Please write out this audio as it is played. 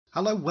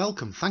Hello,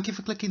 welcome. Thank you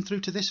for clicking through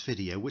to this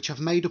video which I've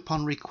made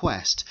upon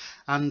request,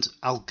 and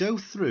I'll go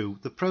through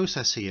the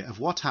process here of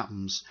what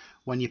happens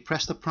when you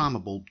press the primer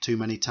bulb too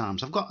many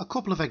times. I've got a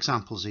couple of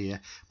examples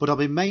here, but I'll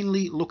be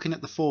mainly looking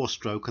at the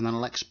 4-stroke and then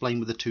I'll explain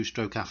with the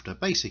 2-stroke after.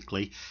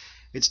 Basically,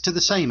 it's to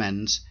the same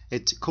ends,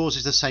 it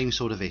causes the same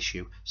sort of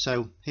issue.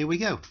 So here we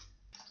go.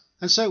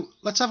 And so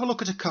let's have a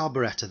look at a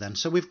carburetor then.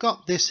 So we've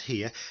got this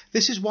here.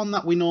 This is one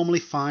that we normally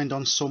find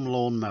on some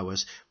lawn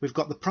mowers. We've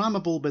got the primer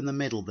bulb in the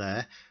middle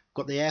there,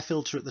 got the air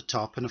filter at the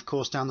top, and of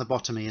course down the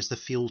bottom here is the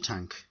fuel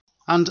tank.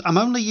 And I'm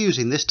only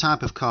using this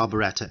type of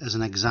carburetor as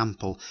an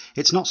example.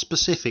 It's not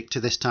specific to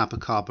this type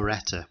of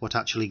carburetor, what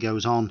actually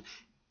goes on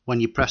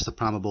when you press the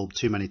primer bulb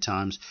too many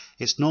times.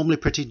 It's normally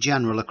pretty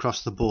general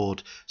across the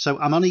board. So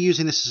I'm only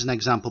using this as an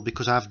example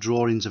because I have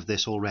drawings of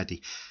this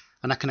already,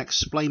 and I can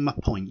explain my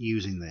point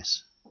using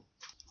this.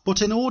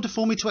 But in order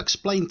for me to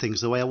explain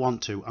things the way I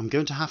want to, I'm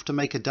going to have to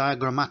make a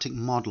diagrammatic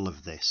model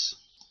of this.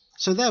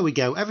 So there we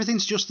go,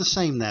 everything's just the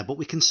same there, but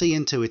we can see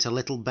into it a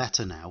little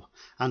better now.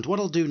 And what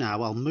I'll do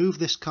now, I'll move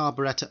this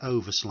carburetor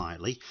over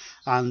slightly,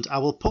 and I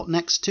will put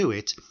next to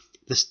it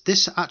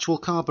this actual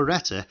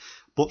carburetor,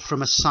 but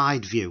from a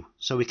side view,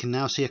 so we can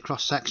now see a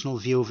cross-sectional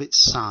view of its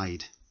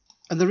side.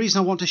 And the reason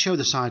I want to show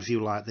the side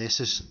view like this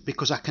is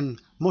because I can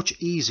much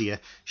easier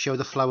show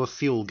the flow of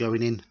fuel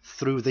going in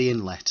through the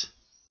inlet.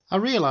 I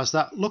realise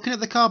that looking at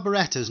the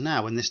carburetors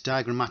now in this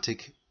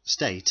diagrammatic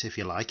state, if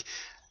you like,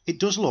 it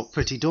does look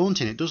pretty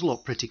daunting, it does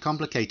look pretty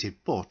complicated,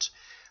 but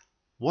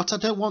what I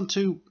don't want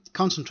to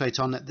concentrate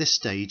on at this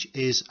stage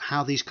is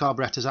how these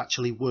carburetors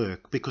actually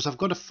work, because I've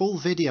got a full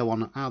video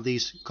on how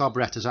these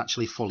carburetors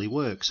actually fully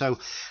work. So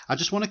I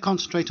just want to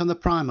concentrate on the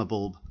primer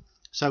bulb.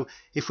 So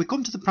if we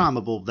come to the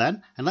primer bulb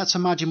then, and let's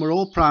imagine we're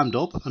all primed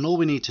up, and all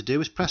we need to do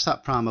is press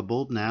that primer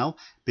bulb now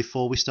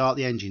before we start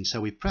the engine.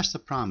 So we press the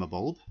primer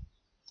bulb,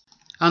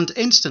 and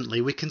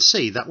instantly we can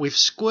see that we've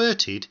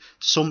squirted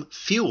some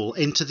fuel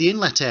into the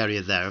inlet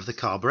area there of the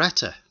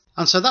carburetor.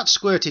 And so that's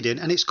squirted in,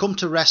 and it's come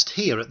to rest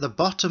here at the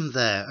bottom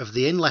there of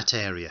the inlet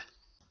area.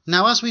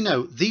 Now, as we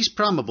know, these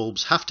primer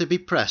bulbs have to be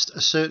pressed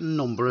a certain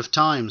number of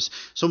times,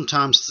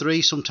 sometimes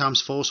 3,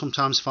 sometimes 4,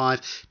 sometimes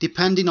 5,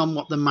 depending on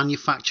what the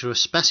manufacturer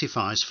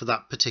specifies for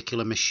that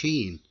particular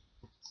machine.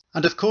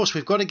 And of course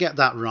we've got to get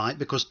that right,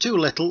 because too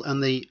little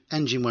and the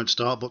engine won't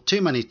start, but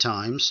too many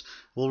times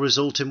will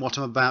result in what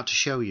I'm about to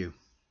show you.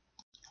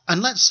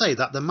 And let's say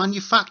that the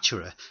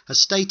manufacturer has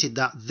stated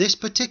that this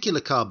particular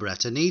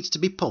carburetor needs to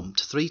be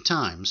pumped 3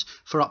 times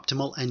for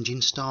optimal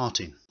engine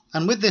starting.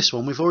 And with this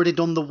one we've already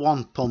done the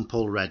 1 pump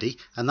already,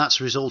 and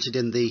that's resulted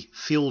in the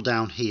fuel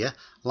down here,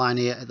 lying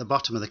here at the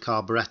bottom of the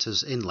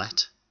carburetor's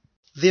inlet.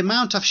 The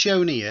amount I've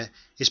shown here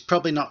is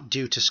probably not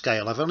due to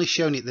scale. I've only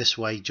shown it this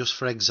way just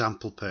for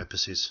example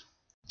purposes.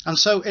 And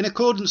so in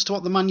accordance to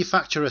what the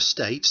manufacturer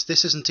states,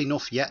 this isn't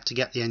enough yet to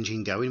get the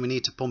engine going. We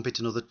need to pump it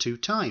another 2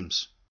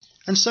 times.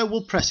 And so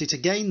we'll press it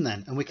again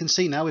then, and we can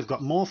see now we've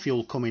got more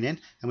fuel coming in,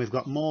 and we've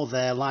got more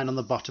there lying on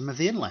the bottom of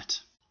the inlet.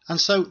 And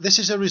so this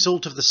is a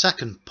result of the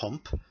second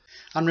pump.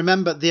 And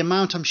remember, the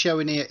amount I'm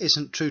showing here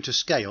isn't true to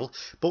scale,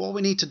 but what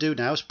we need to do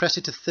now is press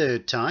it a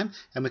 3rd time,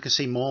 and we can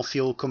see more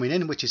fuel coming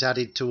in, which is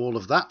added to all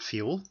of that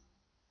fuel.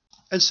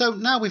 And so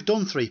now we've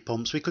done 3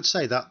 pumps, we could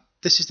say that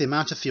this is the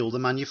amount of fuel the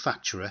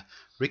manufacturer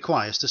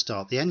requires to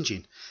start the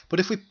engine. But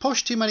if we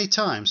push too many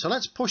times, so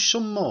let's push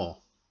some more.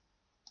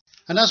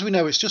 And as we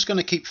know, it's just going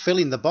to keep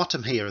filling the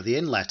bottom here of the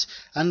inlet,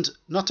 and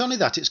not only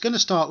that, it's going to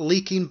start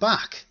leaking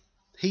back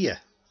here.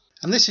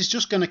 And this is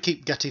just going to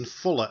keep getting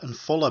fuller and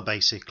fuller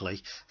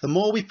basically. The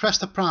more we press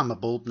the primer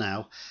bulb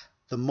now,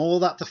 the more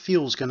that the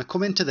fuel is going to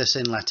come into this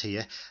inlet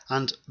here,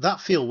 and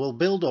that fuel will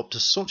build up to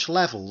such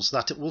levels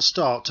that it will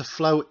start to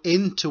flow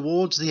in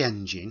towards the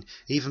engine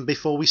even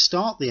before we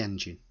start the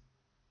engine.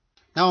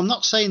 Now, I'm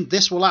not saying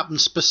this will happen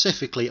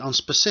specifically on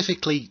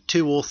specifically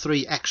 2 or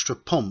 3 extra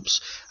pumps.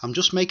 I'm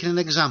just making an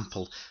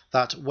example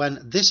that when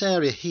this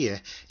area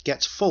here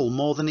gets full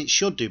more than it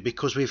should do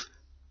because we've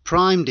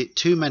primed it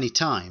too many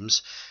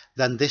times,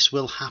 then this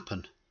will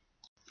happen.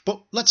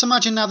 But let's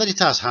imagine now that it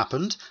has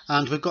happened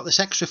and we've got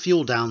this extra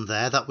fuel down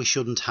there that we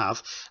shouldn't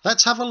have.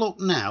 Let's have a look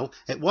now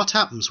at what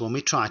happens when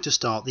we try to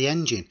start the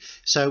engine.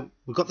 So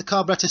we've got the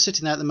carburetor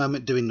sitting there at the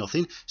moment doing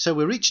nothing. So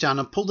we reach down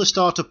and pull the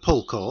starter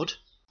pull cord.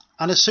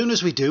 And as soon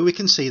as we do, we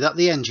can see that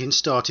the engine's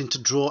starting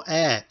to draw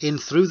air in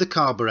through the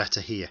carburetor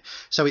here.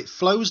 So it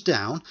flows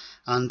down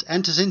and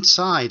enters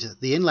inside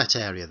the inlet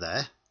area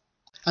there.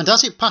 And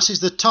as it passes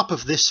the top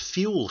of this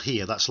fuel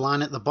here that's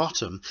lying at the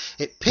bottom,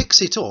 it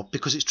picks it up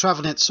because it's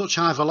travelling at such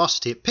high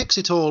velocity. It picks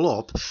it all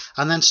up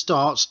and then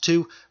starts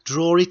to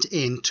draw it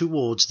in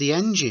towards the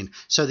engine.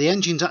 So the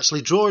engine's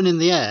actually drawing in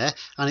the air,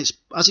 and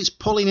as it's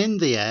pulling in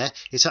the air,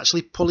 it's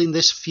actually pulling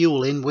this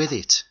fuel in with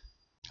it.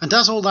 And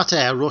as all that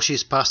air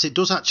rushes past, it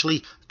does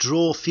actually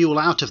draw fuel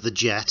out of the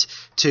jet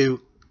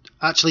to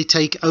actually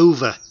take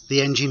over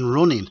the engine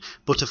running.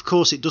 But of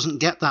course it doesn't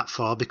get that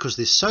far because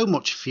there's so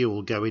much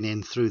fuel going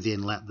in through the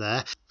inlet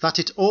there that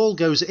it all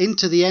goes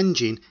into the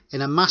engine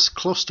in a mass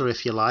cluster,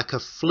 if you like,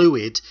 of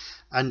fluid,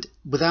 and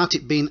without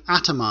it being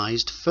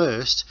atomized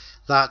first,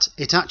 that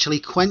it actually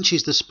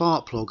quenches the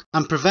spark plug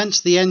and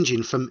prevents the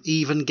engine from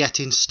even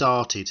getting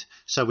started.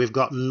 So we've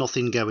got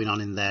nothing going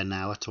on in there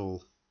now at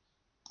all.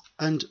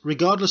 And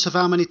regardless of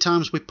how many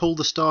times we pull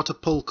the starter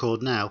pull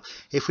cord now,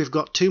 if we've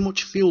got too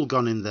much fuel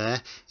gone in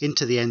there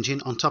into the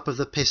engine on top of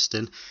the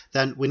piston,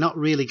 then we're not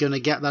really going to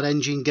get that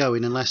engine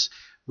going unless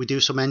we do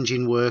some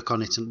engine work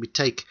on it and we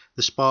take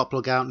the spark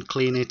plug out and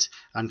clean it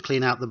and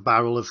clean out the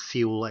barrel of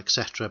fuel,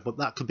 etc. But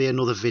that could be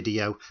another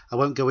video. I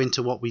won't go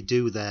into what we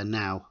do there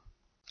now.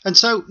 And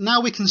so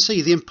now we can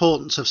see the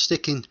importance of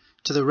sticking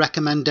to the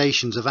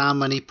recommendations of how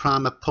many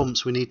primer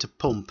pumps we need to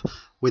pump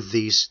with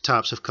these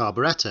types of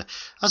carburetor.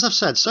 As I've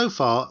said, so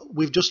far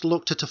we've just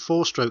looked at a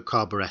 4-stroke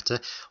carburetor.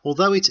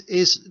 Although it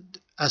is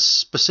a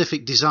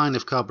specific design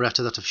of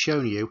carburetor that I've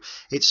shown you,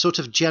 it's sort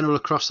of general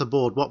across the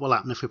board what will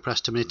happen if we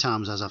press too many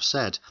times, as I've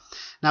said.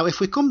 Now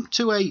if we come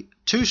to a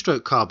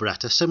 2-stroke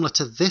carburetor similar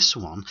to this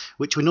one,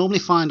 which we normally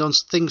find on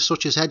things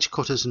such as edge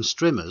cutters and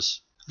strimmers,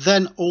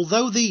 then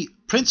although the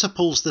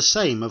principle's the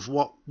same of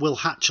what will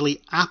actually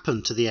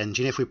happen to the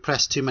engine if we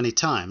press too many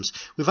times,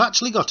 we've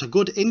actually got a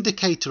good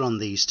indicator on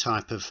these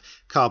type of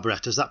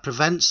carburetors that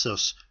prevents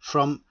us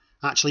from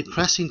actually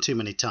pressing too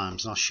many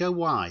times, and I'll show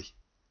why.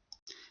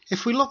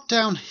 If we look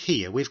down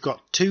here, we've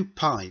got 2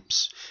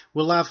 pipes.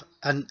 We'll have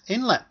an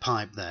inlet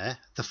pipe there,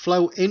 the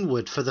flow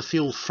inward for the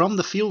fuel from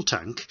the fuel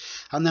tank,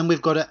 and then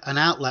we've got an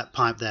outlet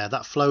pipe there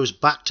that flows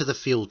back to the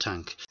fuel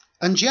tank.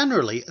 And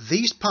generally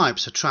these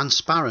pipes are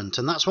transparent,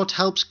 and that's what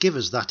helps give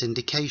us that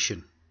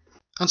indication.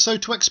 And so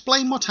to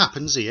explain what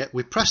happens here,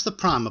 we press the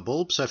primer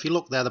bulb. So if you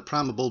look there, the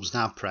primer bulb's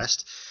now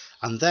pressed,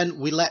 and then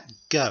we let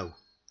go.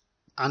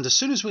 And as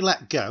soon as we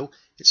let go,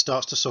 it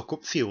starts to suck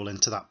up fuel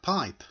into that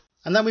pipe.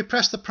 And then we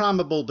press the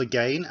primer bulb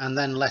again and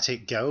then let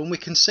it go, and we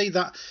can see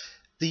that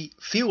the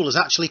fuel has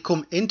actually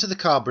come into the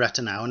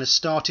carburetor now and has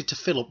started to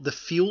fill up the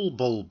fuel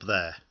bulb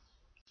there.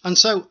 And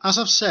so, as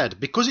I've said,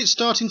 because it's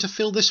starting to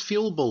fill this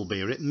fuel bulb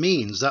here, it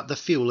means that the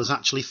fuel is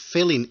actually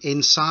filling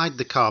inside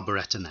the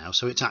carburetor now,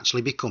 so it's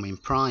actually becoming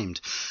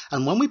primed.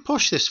 And when we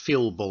push this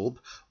fuel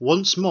bulb,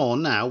 once more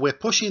now, we're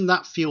pushing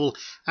that fuel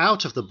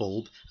out of the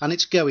bulb and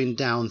it's going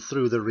down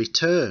through the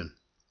return.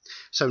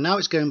 So now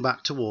it's going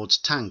back towards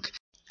tank.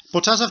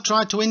 But as I've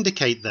tried to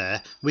indicate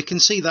there, we can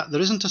see that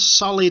there isn't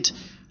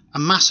a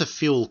mass of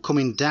fuel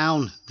coming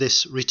down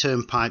this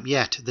return pipe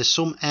yet. There's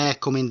some air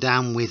coming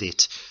down with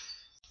it.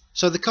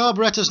 So the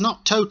carburetor's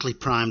not totally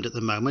primed at the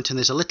moment, and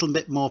there's a little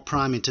bit more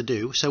priming to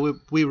do. So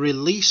we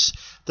release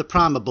the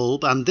primer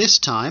bulb, and this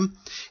time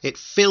it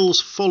fills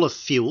full of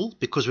fuel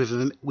because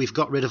we've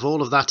got rid of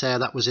all of that air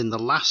that was in the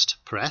last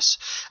press,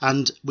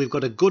 and we've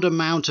got a good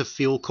amount of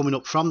fuel coming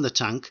up from the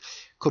tank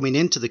coming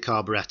into the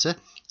carburetor.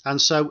 And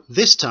so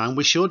this time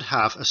we should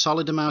have a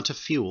solid amount of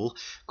fuel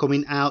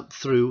coming out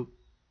through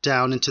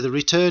down into the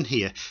return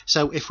here.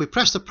 So if we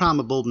press the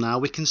primer bulb now,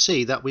 we can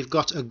see that we've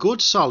got a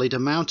good solid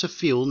amount of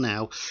fuel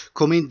now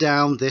coming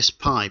down this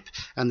pipe,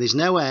 and there's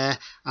no air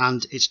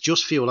and it's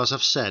just fuel, as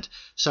I've said.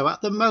 So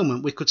at the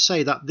moment we could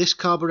say that this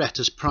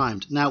carburetor's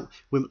primed. Now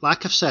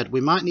like I've said,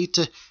 we might need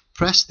to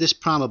press this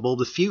primer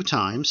bulb a few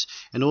times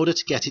in order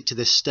to get it to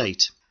this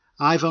state.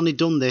 I've only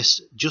done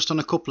this just on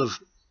a couple of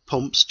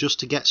pumps just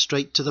to get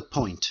straight to the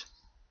point.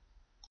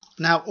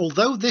 Now,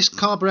 although this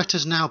carburetor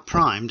is now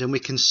primed and we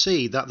can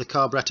see that the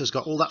carburetor's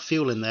got all that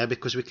fuel in there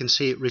because we can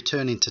see it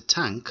returning to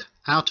tank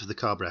out of the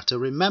carburetor,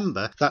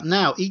 remember that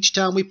now each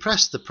time we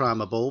press the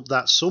primer bulb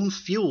that some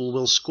fuel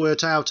will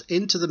squirt out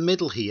into the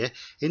middle here,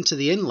 into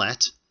the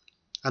inlet,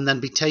 and then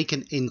be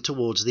taken in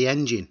towards the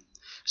engine.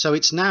 So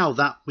it's now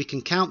that we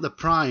can count the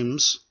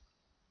primes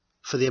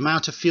for the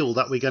amount of fuel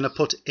that we're going to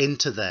put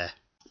into there.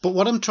 But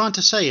what I'm trying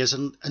to say is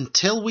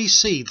until we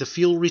see the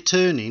fuel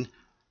returning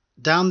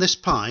down this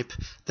pipe,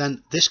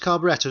 then this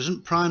carburetor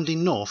isn't primed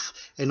enough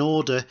in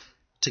order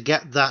to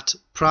get that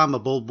primer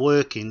bulb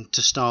working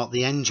to start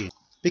the engine.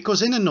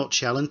 Because in a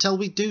nutshell, until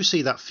we do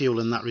see that fuel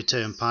in that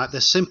return pipe,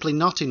 there's simply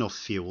not enough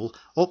fuel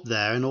up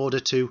there in order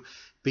to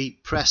be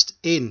pressed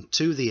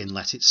into the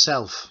inlet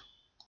itself.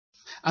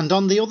 And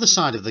on the other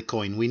side of the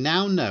coin, we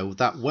now know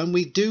that when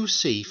we do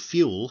see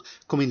fuel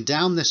coming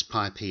down this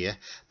pipe here,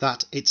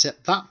 that it's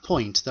at that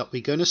point that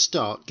we're going to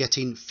start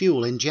getting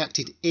fuel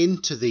injected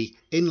into the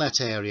inlet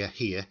area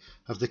here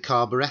of the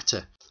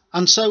carburetor.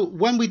 And so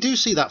when we do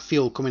see that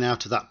fuel coming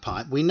out of that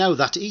pipe, we know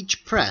that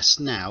each press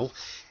now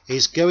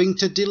is going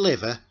to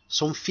deliver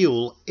some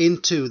fuel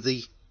into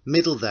the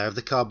middle there of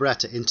the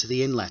carburetor, into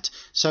the inlet.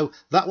 So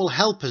that will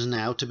help us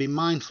now to be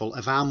mindful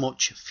of how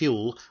much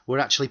fuel we're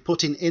actually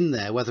putting in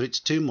there, whether it's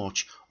too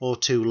much or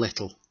too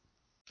little.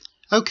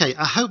 Okay,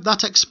 I hope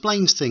that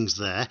explains things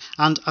there,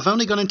 and I've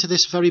only gone into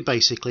this very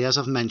basically, as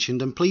I've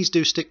mentioned, and please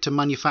do stick to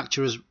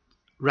manufacturers'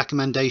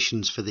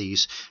 recommendations for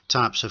these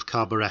types of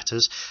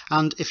carburetors.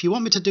 And if you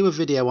want me to do a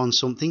video on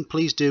something,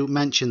 please do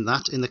mention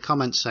that in the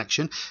comments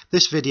section.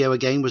 This video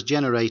again was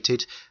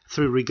generated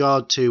through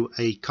regard to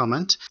a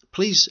comment.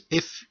 Please,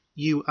 if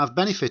you have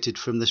benefited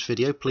from this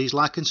video, please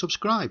like and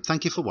subscribe.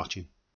 Thank you for watching.